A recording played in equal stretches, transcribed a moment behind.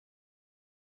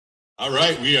All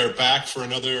right, we are back for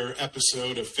another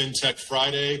episode of FinTech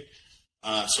Friday.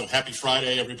 So happy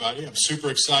Friday, everybody. I'm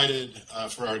super excited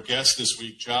for our guest this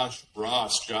week, Josh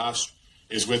Ross. Josh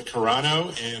is with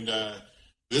Carano, and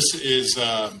this is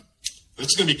going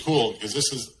to be cool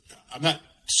because I'm not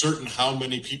certain how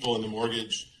many people in the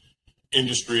mortgage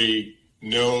industry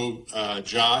know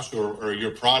Josh or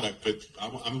your product, but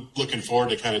I'm looking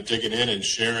forward to kind of digging in and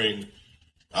sharing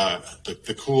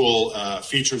the cool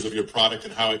features of your product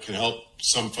and how it can help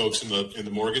some folks in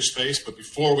the mortgage space. But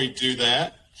before we do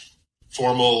that,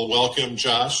 formal welcome,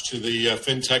 Josh, to the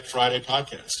FinTech Friday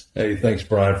podcast. Hey, thanks,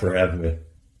 Brian, for having me.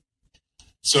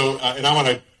 So, and I want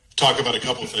to talk about a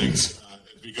couple of things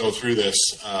as we go through this.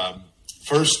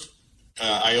 First,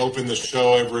 I open the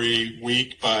show every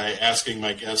week by asking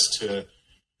my guests to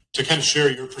kind of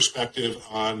share your perspective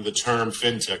on the term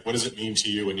FinTech. What does it mean to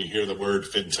you when you hear the word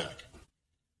FinTech?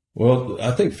 Well,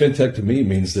 I think FinTech to me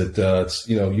means that it's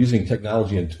using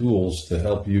technology and tools to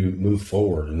help you move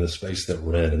forward in the space that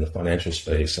we're in the financial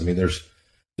space. I mean, there's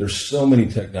so many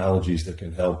technologies that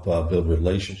can help build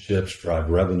relationships, drive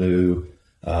revenue,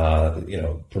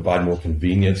 provide more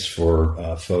convenience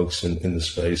for folks in the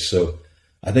space. So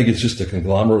I think it's just a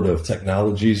conglomerate of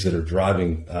technologies that are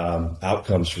driving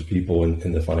outcomes for people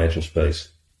in the financial space.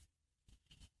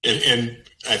 And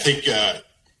I think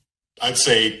I'd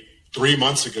say 3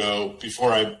 months ago,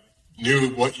 before I knew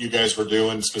what you guys were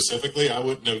doing specifically, I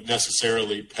wouldn't have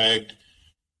necessarily pegged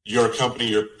your company,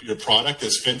 your product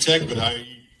as FinTech, but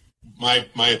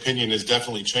my opinion has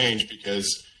definitely changed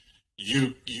because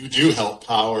you do help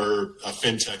power a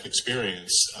FinTech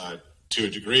experience to a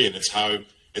degree, and it's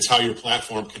how your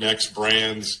platform connects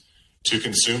brands to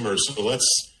consumers. So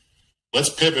let's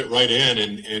pivot right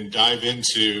in and dive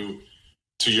into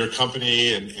your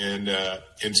company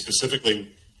and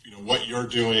specifically what you're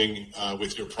doing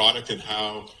with your product and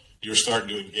how you're starting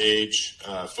to engage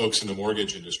folks in the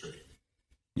mortgage industry.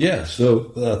 Yeah,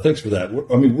 so thanks for that.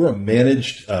 We're a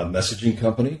managed messaging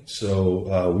company,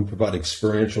 so we provide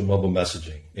experiential mobile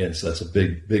messaging, and so that's a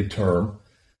big term.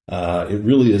 It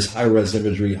really is high-res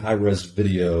imagery, high-res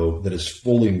video that is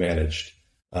fully managed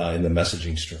in the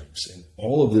messaging streams. And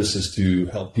all of this is to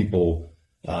help people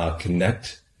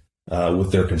connect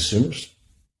with their consumers,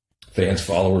 fans,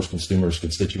 followers, consumers,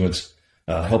 constituents,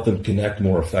 help them connect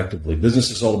more effectively. Business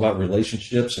is all about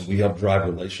relationships, and we help drive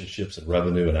relationships and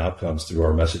revenue and outcomes through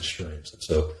our message streams. And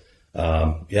so,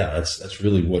 that's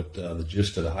really what the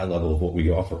gist at a high level of what we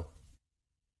offer.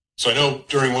 So I know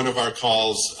during one of our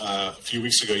calls a few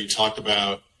weeks ago, you talked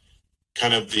about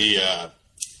kind of the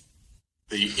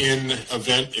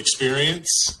in-event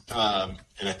experience,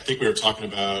 and I think we were talking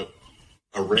about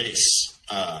a race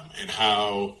and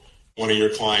how one of your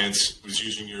clients was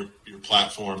using your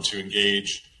platform to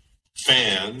engage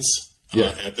fans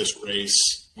at this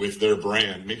race with their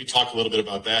brand. Maybe talk a little bit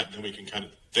about that, and then we can kind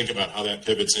of think about how that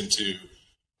pivots into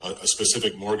a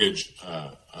specific mortgage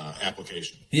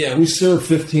application. Yeah, we serve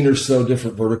 15 or so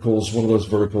different verticals. One of those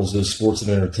verticals is sports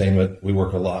and entertainment. We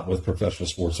work a lot with professional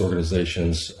sports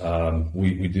organizations.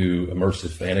 We do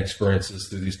immersive fan experiences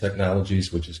through these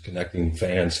technologies, which is connecting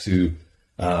fans to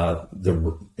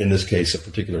in this case, a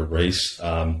particular race.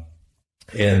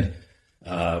 And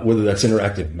whether that's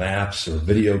interactive maps or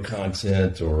video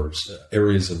content or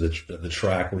areas of the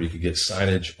track where you could get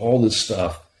signage, all this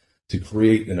stuff to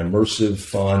create an immersive,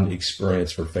 fun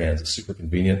experience for fans. It's super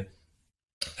convenient.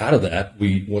 Out of that,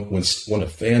 when a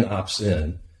fan opts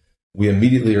in, we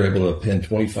immediately are able to pin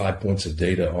 25 points of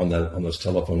data on those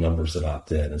telephone numbers that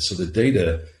opt in. And so the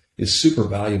data is super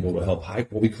valuable to help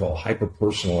what we call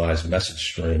hyper-personalized message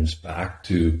streams back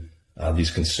to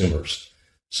these consumers.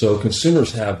 So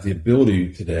consumers have the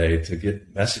ability today to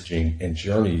get messaging and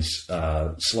journeys,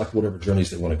 select whatever journeys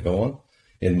they want to go on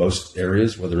in most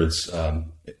areas, whether it's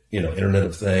Internet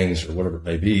of Things or whatever it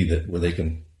may be,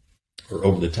 or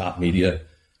over-the-top media,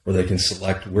 where they can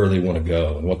select where they want to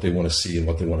go and what they want to see and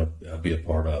what they want to be a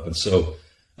part of. And so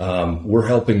we're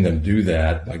helping them do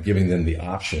that by giving them the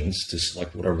options to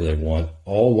select whatever they want,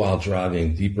 all while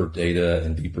driving deeper data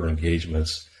and deeper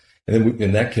engagements. And then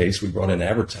in that case, we brought in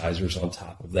advertisers on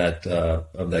top of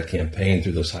that campaign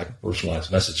through those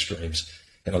hyper-personalized message streams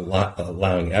and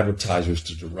allowing advertisers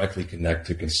to directly connect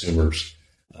to consumers.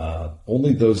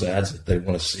 Only those ads that they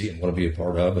want to see and want to be a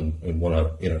part of and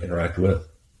want to interact with.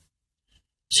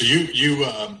 So you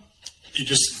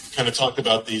just kind of talked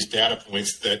about these data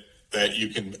points that you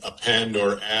can append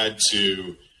or add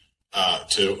to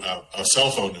a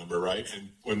cell phone number, right?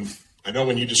 And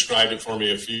when you described it for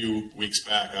me a few weeks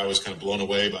back, I was kind of blown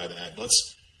away by that.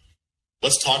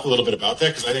 Let's talk a little bit about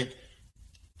that, because I think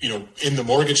in the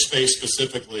mortgage space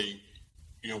specifically,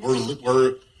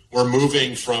 we're we're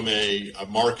moving from a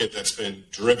market that's been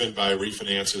driven by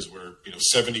refinances where,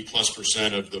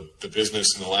 70+% of the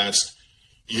business in the last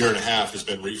year and a half has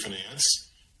been refinance.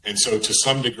 And so to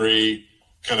some degree,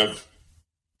 kind of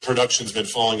production's been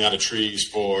falling out of trees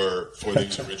for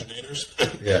these originators.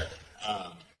 Yeah.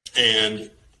 And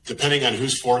depending on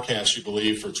whose forecast you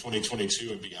believe for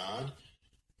 2022 and beyond,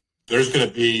 there's going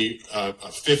to be a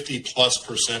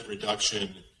 50+%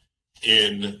 reduction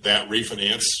in that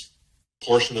refinance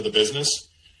portion of the business,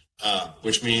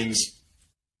 which means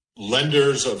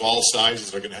lenders of all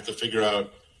sizes are going to have to figure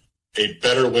out a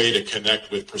better way to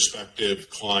connect with prospective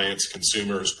clients,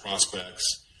 consumers,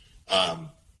 prospects,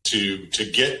 to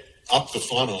get up the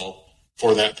funnel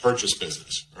for that purchase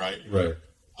business, right? Right.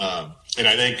 And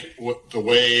I think the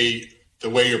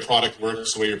way your product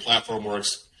works, the way your platform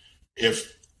works,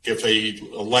 if a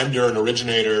lender, an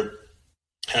originator,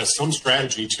 has some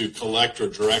strategy to collect or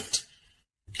direct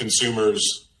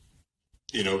consumers,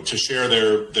 to share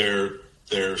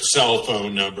their cell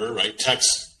phone number, right?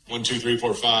 Text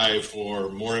 12345 for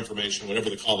more information, whatever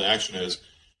the call to action is.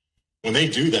 When they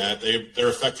do that, they're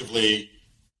effectively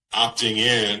opting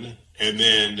in, and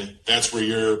then that's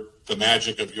where the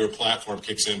magic of your platform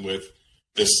kicks in with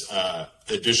this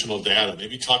additional data.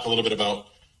 Maybe talk a little bit about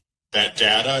that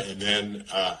data, and then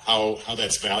how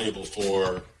that's valuable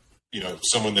for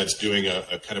someone that's doing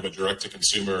a kind of a direct to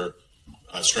consumer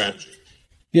strategy.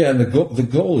 Yeah, and the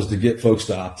goal is to get folks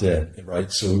to opt in,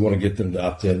 right? So we want to get them to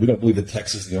opt in. We don't believe that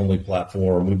text is the only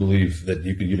platform. We believe that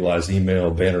you can utilize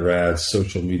email, banner ads,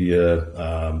 social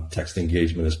media, text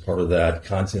engagement as part of that,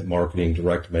 content marketing,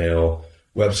 direct mail,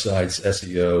 websites,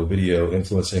 SEO, video,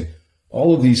 influencing,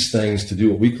 all of these things to do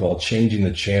what we call changing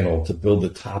the channel to build the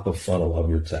top of funnel of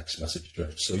your text message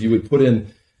string. So you would put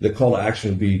in the call to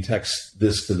action would be text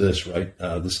this to this, right?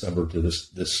 This number to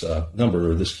this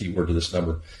number, or this keyword to this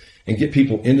number, and get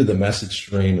people into the message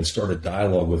stream and start a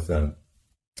dialogue with them.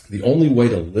 The only way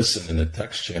to listen in a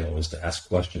text channel is to ask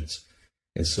questions.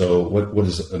 And so what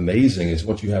is amazing is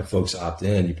once you have folks opt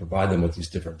in, you provide them with these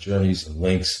different journeys and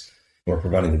links, and we're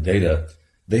providing the data.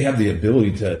 They have the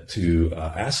ability to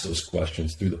ask those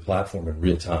questions through the platform in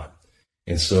real time.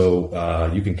 And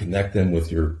so you can connect them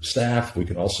with your staff. We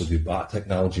can also do bot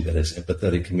technology that has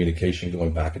empathetic communication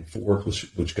going back and forth,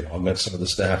 which can augment some of the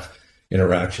staff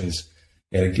interactions.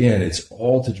 And again, it's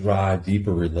all to drive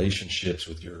deeper relationships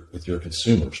with your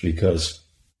consumers, because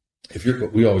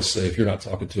we always say, if you're not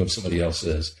talking to them, somebody else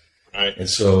is. Right. And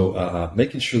so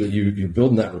making sure that you're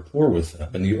building that rapport with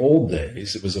them. In the old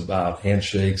days, it was about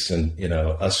handshakes and,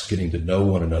 us getting to know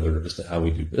one another as to how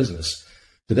we do business.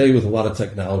 Today, with a lot of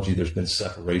technology, there's been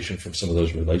separation from some of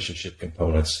those relationship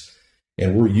components.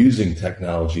 And we're using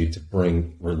technology to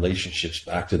bring relationships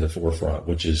back to the forefront,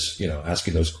 which is,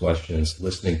 asking those questions,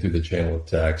 listening through the channel of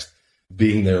text,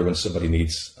 being there when somebody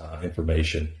needs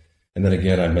information. And then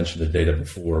again, I mentioned the data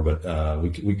before, but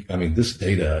this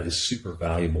data is super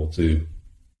valuable to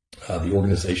the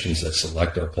organizations that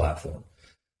select our platform.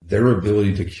 Their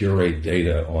ability to curate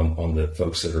data on the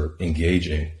folks that are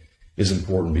engaging is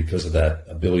important because of that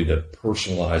ability to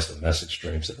personalize the message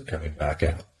streams that are coming back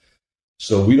out.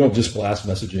 So we don't just blast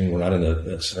messaging. We're not in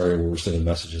a scenario where we're sending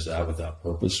messages out without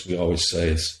purpose. We always say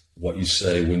it's what you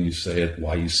say, when you say it,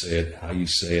 why you say it, how you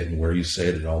say it, and where you say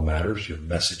it. It all matters. Your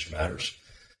message matters.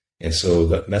 And so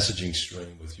that messaging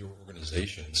stream with your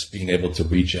organizations, being able to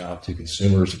reach out to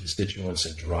consumers and constituents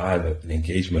and drive an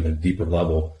engagement at a deeper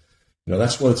level,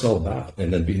 that's what it's all about.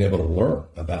 And then being able to learn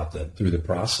about them through the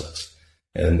process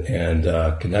and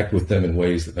connect with them in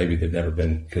ways that maybe they've never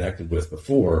been connected with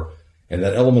before. And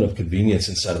that element of convenience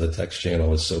inside of the text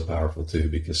channel is so powerful too,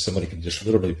 because somebody can just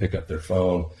literally pick up their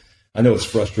phone. I know it's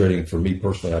frustrating for me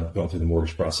personally. I've gone through the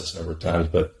mortgage process a number of times,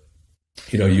 but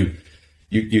you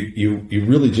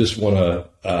really just want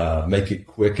to make it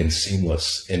quick and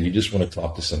seamless, and you just want to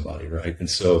talk to somebody, right? And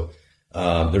so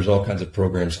there's all kinds of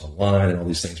programs online and all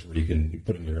these things where you can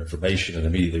put in your information, and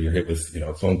immediately you're hit with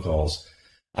phone calls.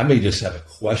 I may just have a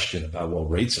question about what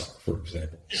rates are, for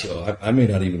example. So I may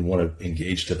not even want to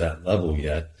engage to that level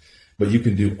yet, but you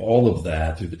can do all of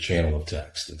that through the channel of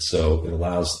text. And so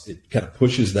it kind of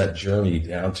pushes that journey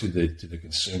down to the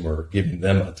consumer, giving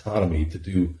them autonomy to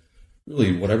do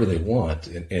really whatever they want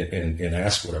and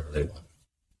ask whatever they want.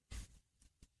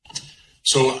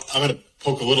 So I'm going to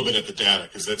poke a little bit at the data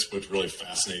because that's what's really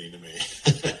fascinating to me.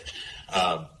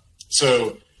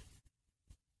 So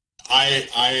I,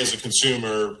 as a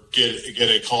consumer, get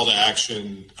a call to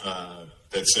action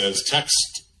that says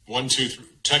text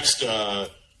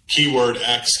keyword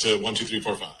X to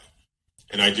 12345,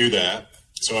 and I do that.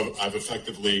 So I've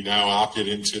effectively now opted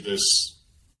into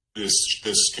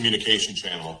this communication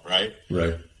channel, right?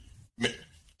 Right.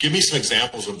 Give me some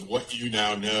examples of what you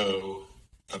now know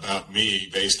about me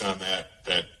based on that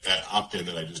opt-in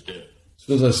that I just did.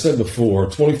 So as I said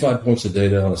before, 25 points of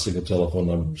data on a single telephone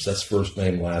number. So that's first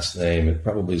name, last name. It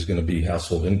probably is going to be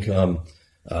household income,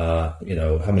 how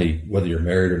many, whether you're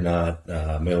married or not,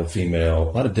 male, female,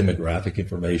 a lot of demographic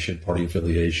information, party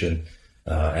affiliation,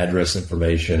 address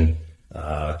information,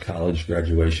 college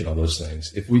graduation, all those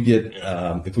things. If we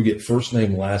get first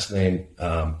name, last name,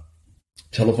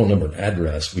 telephone number, and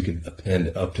address, we can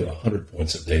append up to 100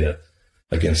 points of data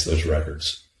against those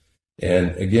records.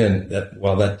 And again,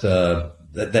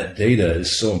 that data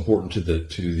is so important to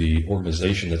the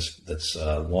organization that's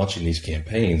launching these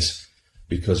campaigns,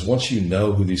 because once you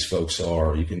know who these folks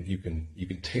are, you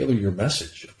can tailor your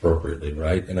message appropriately,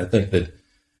 right? And I think that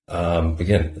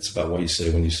again, it's about what you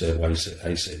say, when you say it, why you say it, how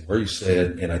you say it, where you say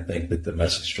it, and I think that the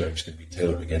message streams can be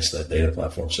tailored against that data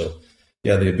platform. So,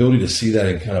 yeah, the ability to see that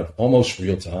in kind of almost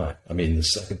real time. I mean, the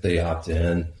second they opt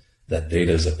in, that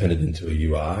data is appended into a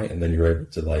UI, and then you're able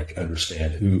to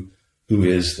understand who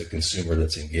is the consumer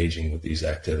that's engaging with these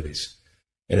activities.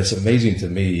 And it's amazing to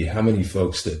me how many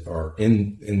folks that are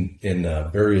in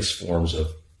various forms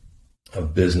of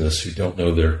business who don't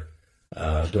know their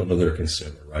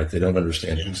consumer, right? They don't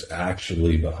understand who's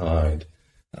actually behind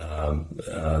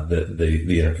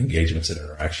the engagements and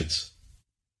interactions.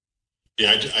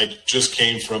 Yeah, I just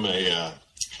came from a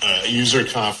user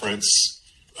conference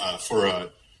for a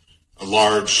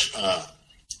large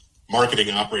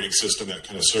marketing operating system that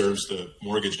kind of serves the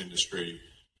mortgage industry.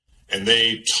 And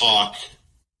they talk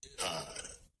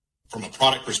from a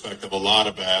product perspective a lot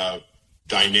about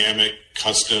dynamic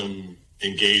custom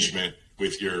engagement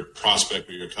with your prospect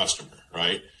or your customer,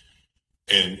 right?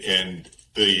 And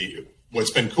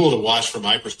what's been cool to watch from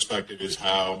my perspective is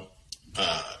how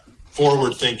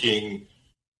forward-thinking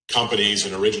companies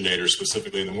and originators,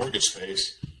 specifically in the mortgage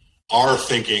space, are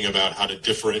thinking about how to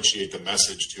differentiate the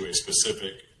message to a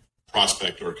specific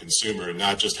prospect or consumer, and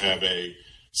not just have a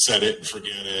set it and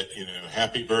forget it,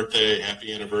 happy birthday,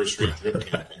 happy anniversary drip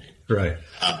campaign. Right.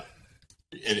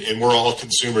 And we're all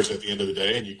consumers at the end of the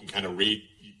day, and you can kind of read,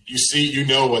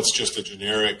 what's just a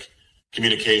generic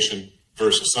communication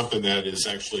versus something that is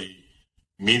actually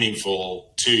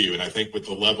meaningful to you. And I think with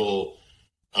the level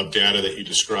of data that you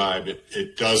described,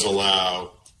 it does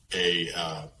allow a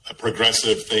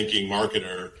progressive thinking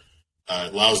marketer,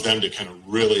 allows them to kind of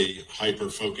really hyper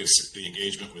focus the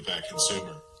engagement with that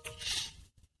consumer.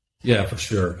 Yeah, for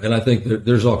sure. And I think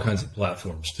there's all kinds of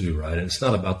platforms too, right? And it's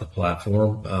not about the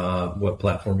platform, what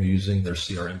platform you're using. There's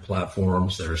CRM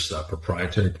platforms, there's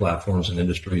proprietary platforms in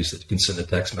industries that can send a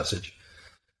text message.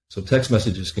 So text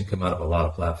messages can come out of a lot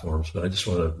of platforms, but I just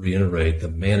want to reiterate the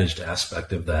managed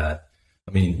aspect of that.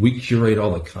 I mean, we curate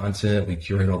all the content, we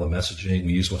curate all the messaging.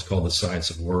 We use what's called the science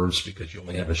of words, because you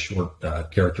only have a short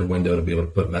character window to be able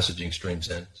to put messaging streams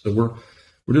in. So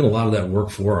we're doing a lot of that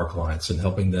work for our clients and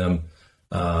helping them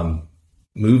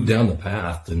move down the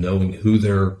path to knowing who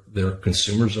their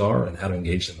consumers are and how to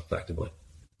engage them effectively.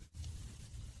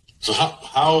 So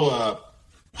how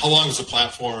long has the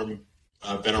platform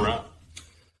been around?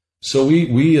 So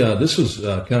we this was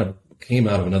kind of came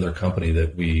out of another company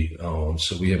that we own.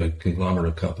 So we have a conglomerate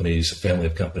of companies, a family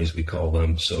of companies, we call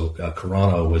them. So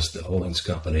Carano was the holdings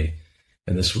company,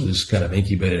 and this was kind of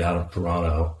incubated out of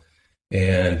Carano.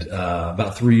 And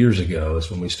about 3 years ago is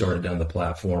when we started down the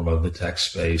platform of the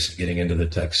text space, getting into the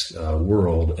text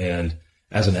world. And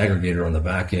as an aggregator on the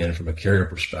back end, from a carrier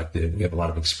perspective, we have a lot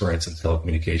of experience in the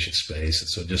telecommunications space. And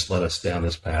so just led us down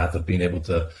this path of being able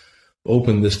to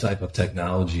open this type of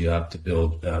technology up to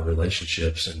build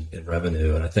relationships and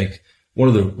revenue. And I think one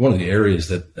of the areas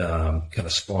that kind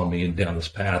of spawned me down this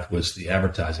path was the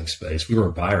advertising space. We were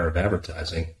a buyer of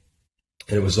advertising,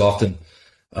 and it was often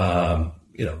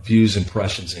views,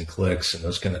 impressions, and clicks and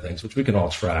those kind of things, which we can all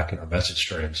track in our message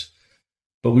streams.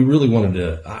 But we really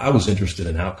I was interested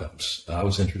in outcomes. I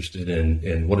was interested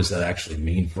in what does that actually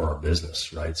mean for our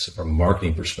business, right? So from a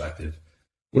marketing perspective,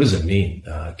 what does it mean?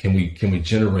 Can we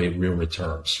generate real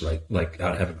returns, right? Like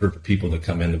I'd have a group of people that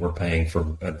come in that we're paying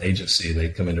from an agency.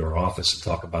 They'd come into our office and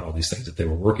talk about all these things that they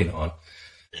were working on,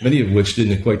 many of which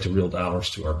didn't equate to real dollars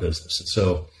to our business. And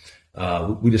so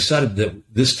we decided that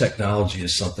this technology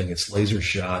is something that's laser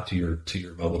shot to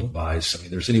your mobile device. I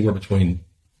mean, there's anywhere between,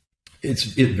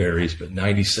 it varies, but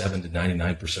 97 to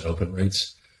 99% open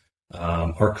rates.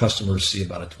 Our customers see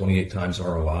about a 28 times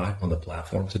ROI on the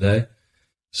platform today.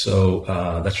 So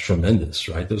that's tremendous,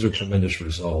 right? Those are tremendous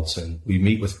results. And we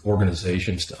meet with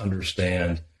organizations to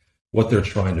understand what they're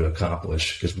trying to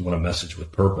accomplish, because we want to message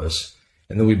with purpose.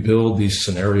 And then we build these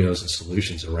scenarios and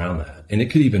solutions around that. And it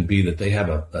could even be that they have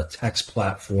a text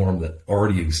platform that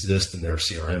already exists in their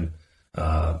CRM,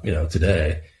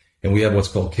 today. And we have what's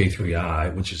called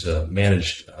K3i, which is a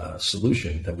managed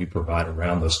solution that we provide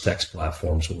around those text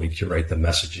platforms when we curate the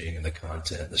messaging and the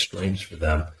content, the streams for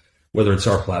them, whether it's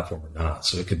our platform or not.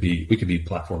 So we could be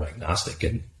platform agnostic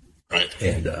and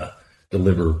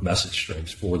deliver message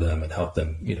streams for them and help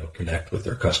them, connect with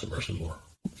their customers in more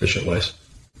efficient ways.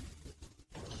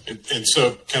 And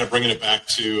so kind of bringing it back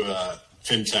to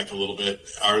FinTech a little bit,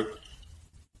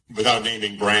 without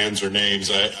naming brands or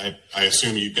names, I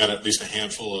assume you've got at least a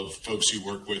handful of folks you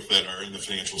work with that are in the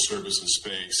financial services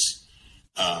space.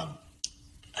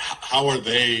 How are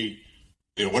they,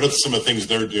 what are some of the things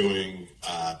they're doing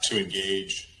to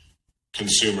engage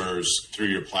consumers through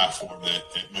your platform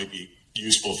that might be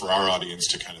useful for our audience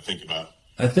to kind of think about?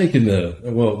 I think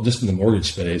just in the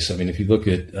mortgage space, I mean, if you look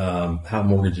at how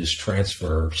mortgages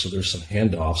transfer, so there's some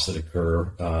handoffs that occur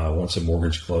once a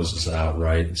mortgage closes out,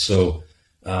 right? And so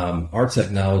our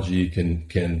technology can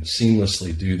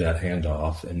seamlessly do that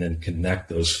handoff and then connect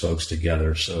those folks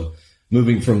together. So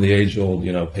moving from the age-old,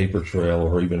 paper trail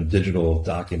or even digital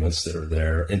documents that are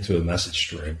there into a message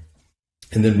stream.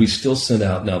 And then we still send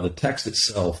out, now the text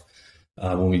itself,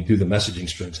 when we do the messaging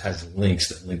strings, has links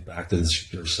that link back to the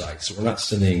secure site. So we're not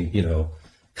sending,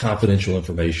 confidential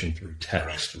information through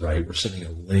text, right? We're sending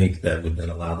a link that would then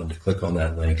allow them to click on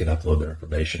that link and upload their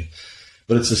information.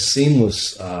 But it's a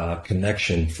seamless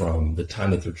connection from the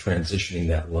time that they're transitioning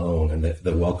that loan and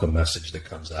the welcome message that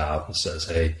comes out and says,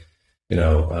 hey,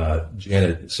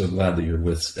 Janet, so glad that you're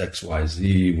with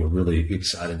XYZ. We're really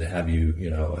excited to have you,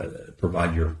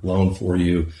 provide your loan for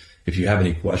you. If you have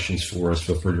any questions for us,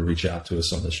 feel free to reach out to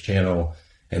us on this channel.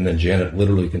 And then Janet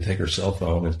literally can take her cell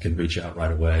phone and can reach out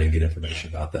right away and get information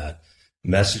about that.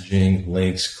 Messaging,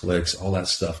 links, clicks, all that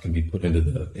stuff can be put into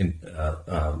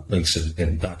the links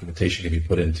and documentation can be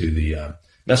put into the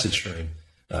message stream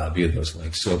via those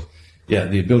links. So, yeah,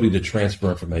 the ability to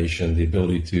transfer information, the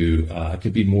ability to it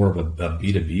could be more of a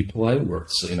B2B play where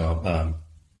it's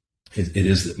it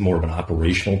is more of an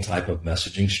operational type of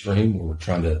messaging stream where we're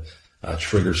trying to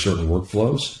trigger certain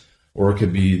workflows, or it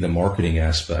could be the marketing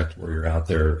aspect where you're out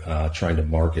there trying to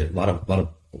market. A lot of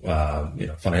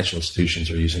financial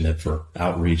institutions are using it for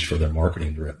outreach for their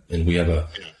marketing drip, and we have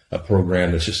a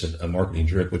program that's just a marketing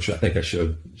drip, which I think I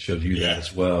showed you that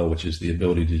as well, which is the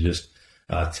ability to just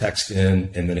text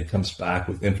in, and then it comes back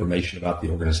with information about the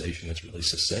organization that's really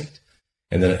succinct,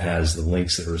 and then it has the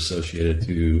links that are associated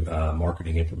to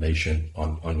marketing information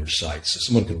on your site, so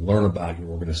someone can learn about your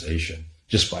organization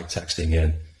just by texting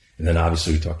in. And then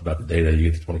obviously we talked about the data. You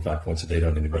get the 25 points of data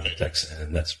on anybody that texts in,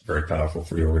 and that's very powerful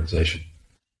for your organization.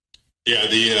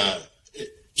 Yeah,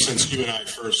 since you and I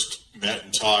first met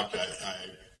and talked,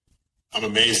 I'm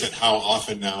amazed at how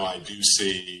often now I do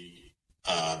see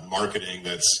marketing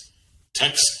that's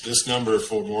text this number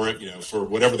for more, for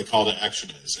whatever the call to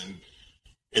action is, and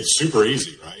it's super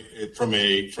easy, right? From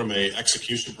a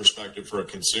execution perspective for a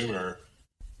consumer,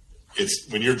 it's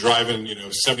when you're driving,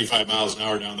 75 miles an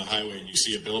hour down the highway and you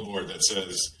see a billboard that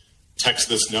says text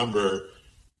this number,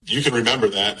 you can remember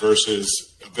that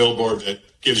versus a billboard that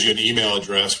gives you an email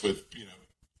address with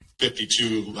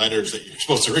 52 letters that you're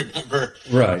supposed to remember.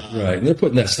 Right. And they're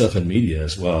putting that stuff in media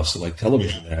as well. So like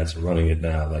television ads are running it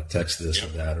now, like text this or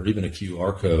that, or even a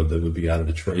QR code that would be out at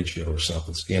a trade show or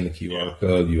something. Scan the QR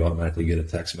code, you automatically get a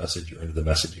text message or into the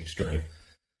messaging stream.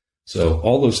 So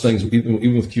all those things,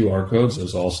 even with QR codes,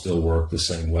 those all still work the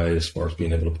same way as far as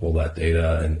being able to pull that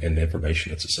data and the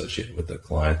information that's associated with the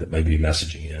client that may be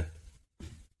messaging in.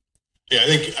 Yeah,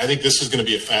 I think this is going to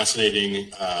be a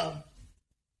fascinating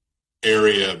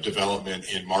area of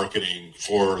development in marketing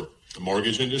for the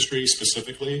mortgage industry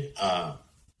specifically,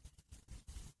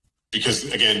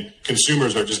 because again,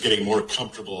 consumers are just getting more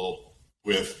comfortable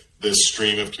with this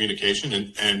stream of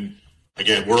communication, and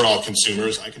again, we're all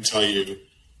consumers. I can tell you,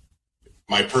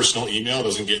 my personal email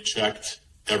doesn't get checked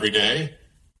every day,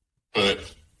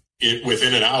 but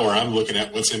within an hour, I'm looking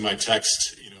at what's in my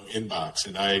text, inbox,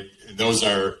 and those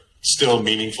are still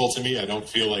meaningful to me. I don't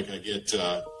feel like I get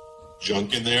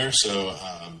junk in there, so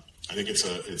I think it's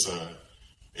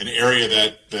an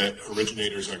area that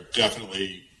originators are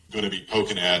definitely going to be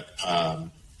poking at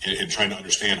and trying to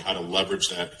understand how to leverage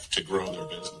that to grow their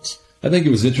business. I think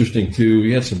it was interesting too.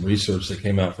 We had some research that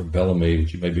came out from Bellamy,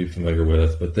 which you may be familiar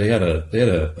with, but they had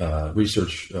a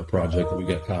research project that we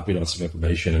got copied on some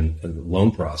information in the loan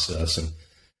process. And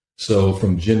so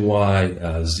from Gen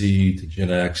Y, Z to Gen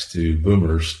X to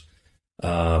Boomers,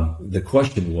 the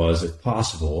question was, if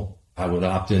possible, I would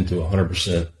opt into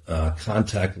 100%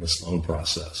 contactless loan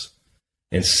process.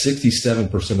 And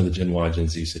 67% of the Gen Y, Gen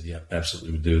Z said, yeah,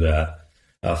 absolutely would do that.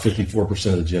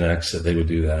 54% of the Gen X said they would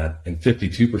do that. And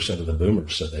 52% of the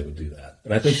boomers said they would do that.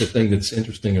 And I think the thing that's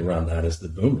interesting around that is the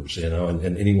boomers, and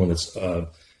anyone that's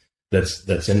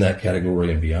in that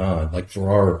category and beyond. Like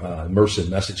for our immersive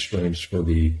message streams for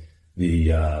the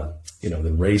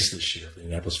race this year, the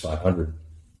Indianapolis 500,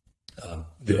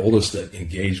 the oldest that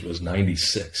engaged was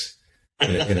 96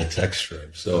 in a text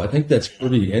stream. So I think that's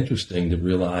pretty interesting to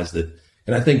realize that.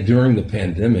 And I think during the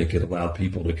pandemic, it allowed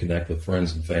people to connect with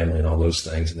friends and family and all those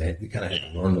things. And they kind of had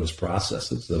to learn those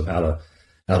processes of how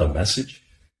to message.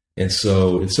 And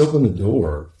so it's opened the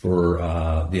door for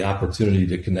the opportunity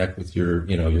to connect with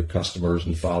your customers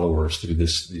and followers through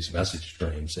these message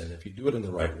streams. And if you do it in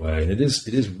the right way, and it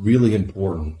is really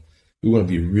important, we want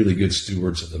to be really good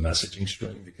stewards of the messaging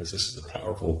stream because this is a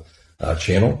powerful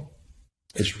channel.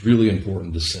 It's really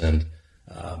important to send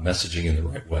messaging in the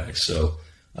right way. So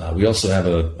we also have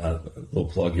a little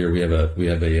plug here. We have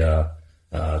a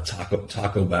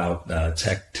Taco About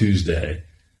Tech Tuesday.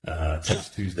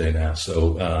 Text Tuesday now,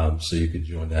 so you could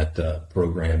join that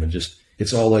program, and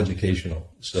it's all educational.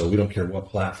 So we don't care what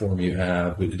platform you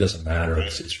have; it doesn't matter.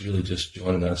 It's really just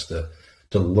joining us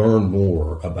to learn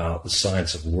more about the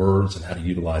science of words and how to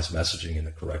utilize messaging in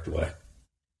the correct way.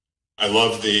 I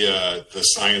love the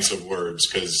science of words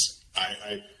because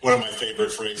I one of my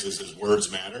favorite phrases is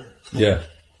 "words matter." Yeah.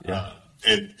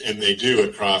 And they do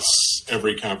across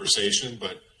every conversation,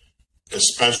 but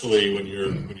especially when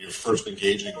you're first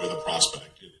engaging with a prospect,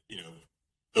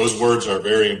 those words are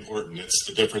very important. It's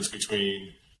the difference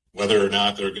between whether or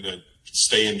not they're going to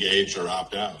stay engaged or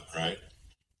opt out, right?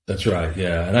 That's right.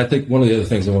 Yeah. And I think one of the other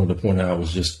things I wanted to point out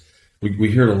was just,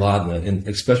 we hear it a lot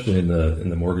especially in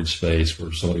the mortgage space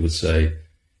where somebody would say,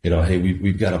 hey,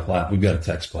 we've got a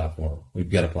text platform. We've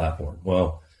got a platform.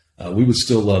 Well, we would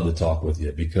still love to talk with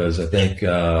you because I think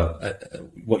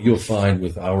what you'll find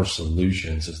with our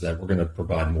solutions is that we're going to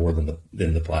provide more than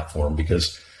the platform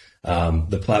because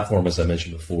the platform, as I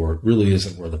mentioned before, really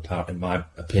isn't where the power, in my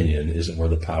opinion, isn't where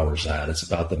the power's at. It's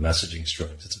about the messaging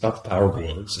streams. It's about the power of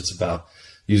words. It's about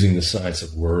using the science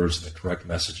of words and the correct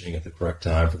messaging at the correct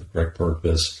time for the correct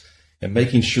purpose and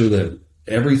making sure that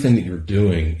everything that you're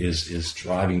doing is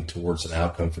driving towards an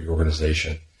outcome for your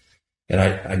organization. And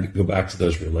I go back to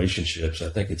those relationships. I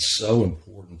think it's so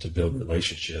important to build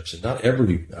relationships, and not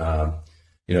every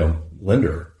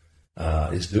lender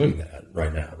is doing that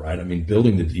right now, right? I mean,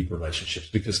 building the deep relationships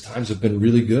because times have been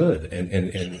really good,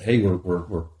 and hey,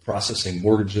 we're processing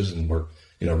mortgages and we're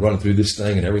running through this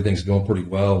thing, and everything's going pretty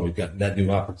well. We've got net new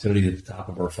opportunity at the top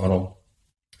of our funnel,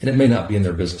 and it may not be in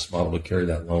their business model to carry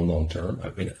that loan long term.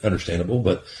 I mean, understandable,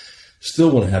 but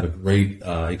still want to have a great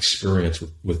experience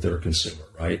with their consumer,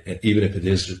 right? And even if it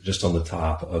is just on the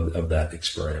top of that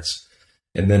experience.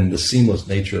 And then the seamless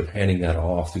nature of handing that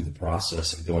off through the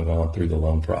process and going on through the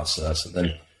loan process. And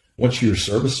then once you're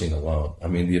servicing a loan, I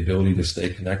mean, the ability to stay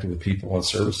connected with people on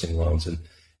servicing loans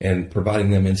and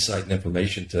providing them insight and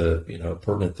information to,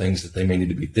 pertinent things that they may need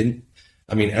to be thinking.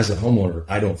 I mean, as a homeowner,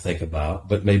 I don't think about,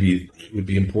 but maybe it would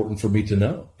be important for me to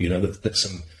know, that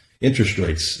some interest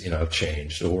rates, have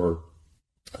changed, or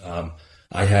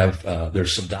I have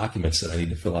there's some documents that I need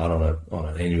to fill out on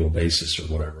an annual basis or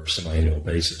whatever, semi-annual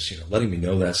basis. Letting me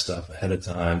know that stuff ahead of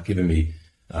time, giving me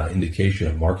indication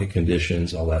of market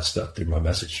conditions, all that stuff through my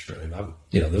message stream.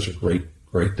 Those are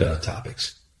great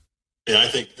topics. Yeah, I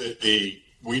think that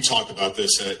we talk about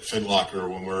this at FinLocker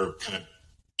when we're kind of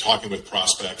talking with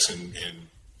prospects, and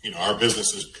our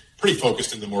business is pretty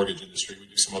focused in the mortgage industry. We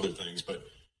do some other things, but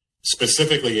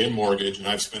specifically in mortgage, and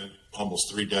I've spent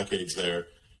almost 3 decades there.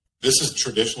 This has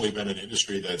traditionally been an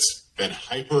industry that's been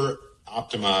hyper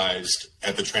optimized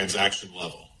at the transaction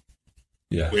level,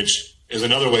 which is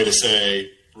another way to say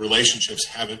relationships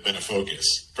haven't been a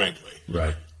focus, frankly.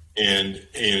 Right. And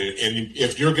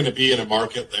if you're going to be in a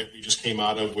market that we just came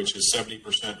out of, which is 70%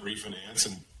 refinance,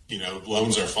 and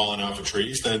loans are falling off of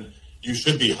trees, then you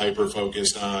should be hyper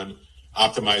focused on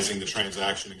optimizing the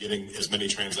transaction and getting as many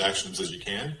transactions as you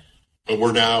can. But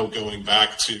we're now going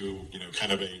back to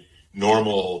kind of a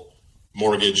normal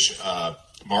mortgage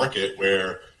market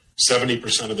where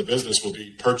 70% of the business will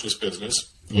be purchase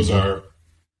business. Those are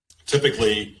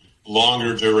typically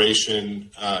longer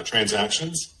duration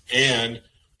transactions, and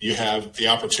you have the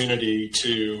opportunity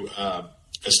to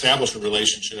establish a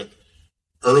relationship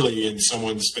early in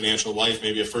someone's financial life,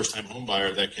 maybe a first-time home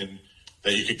buyer that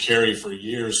you could carry for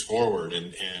years forward.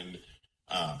 And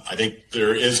I think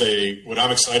what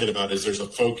I'm excited about is there's a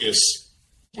focus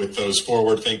with those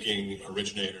forward-thinking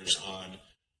originators on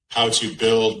how to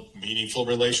build meaningful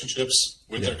relationships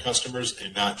with their customers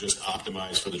and not just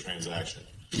optimize for the transaction.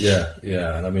 Yeah,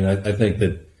 yeah. And I mean, I think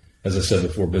that, as I said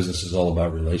before, business is all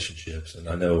about relationships. And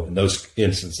I know in those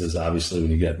instances, obviously,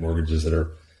 when you get mortgages that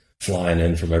are flying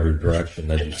in from every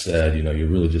direction, as you said, you're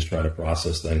really just trying to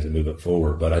process things and move it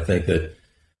forward. But I think that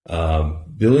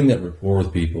building that rapport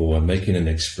with people and making an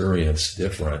experience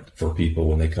different for people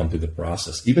when they come through the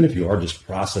process, even if you are just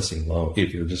processing loan,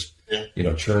 if you're just,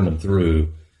 churning them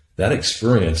through, that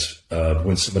experience of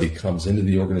when somebody comes into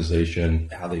the organization,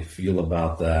 how they feel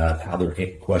about that, how their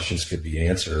questions could be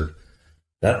answered,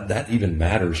 that even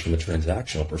matters from a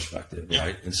transactional perspective,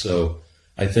 right? And so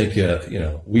I think,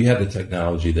 we have the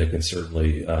technology that can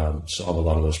certainly solve a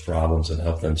lot of those problems and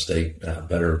help them stay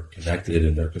better connected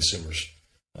and their consumers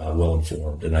well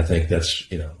informed. And I think that's,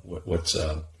 what's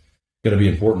going to be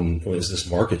important as this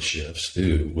market shifts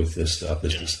too with this stuff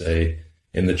is to stay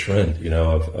in the trend,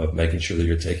 of making sure that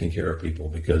you're taking care of people,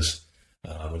 because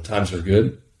when times are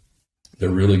good, they're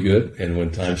really good. And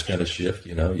when times kind of shift,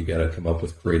 you got to come up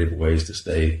with creative ways to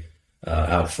stay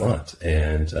out front.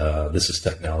 And this is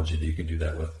technology that you can do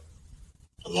that with.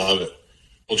 I love it.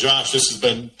 Well, Josh, this has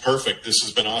been perfect. This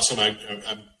has been awesome.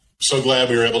 I'm so glad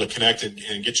we were able to connect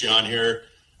and get you on here.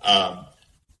 I'll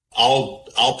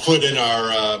put in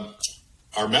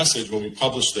our message when we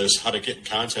publish this, how to get in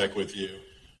contact with you.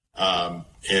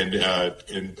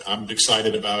 And I'm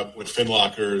excited about what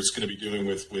FinLocker is going to be doing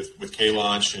with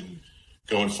K-Launch and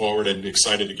going forward, and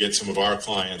excited to get some of our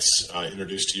clients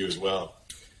introduced to you as well.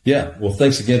 Yeah. Well,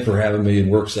 thanks again for having me. And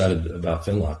we're excited about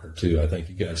FinLocker too. I think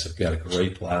you guys have got a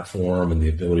great platform and the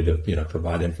ability to,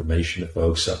 provide information to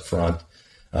folks up front,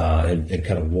 and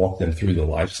kind of walk them through the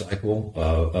life cycle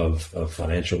of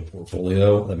financial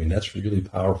portfolio. I mean, that's really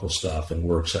powerful stuff. And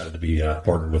we're excited to be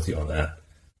partnered with you on that.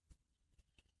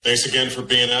 Thanks again for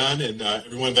being on. And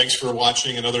everyone, thanks for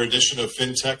watching another edition of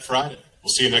FinTech Friday. We'll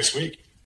see you next week.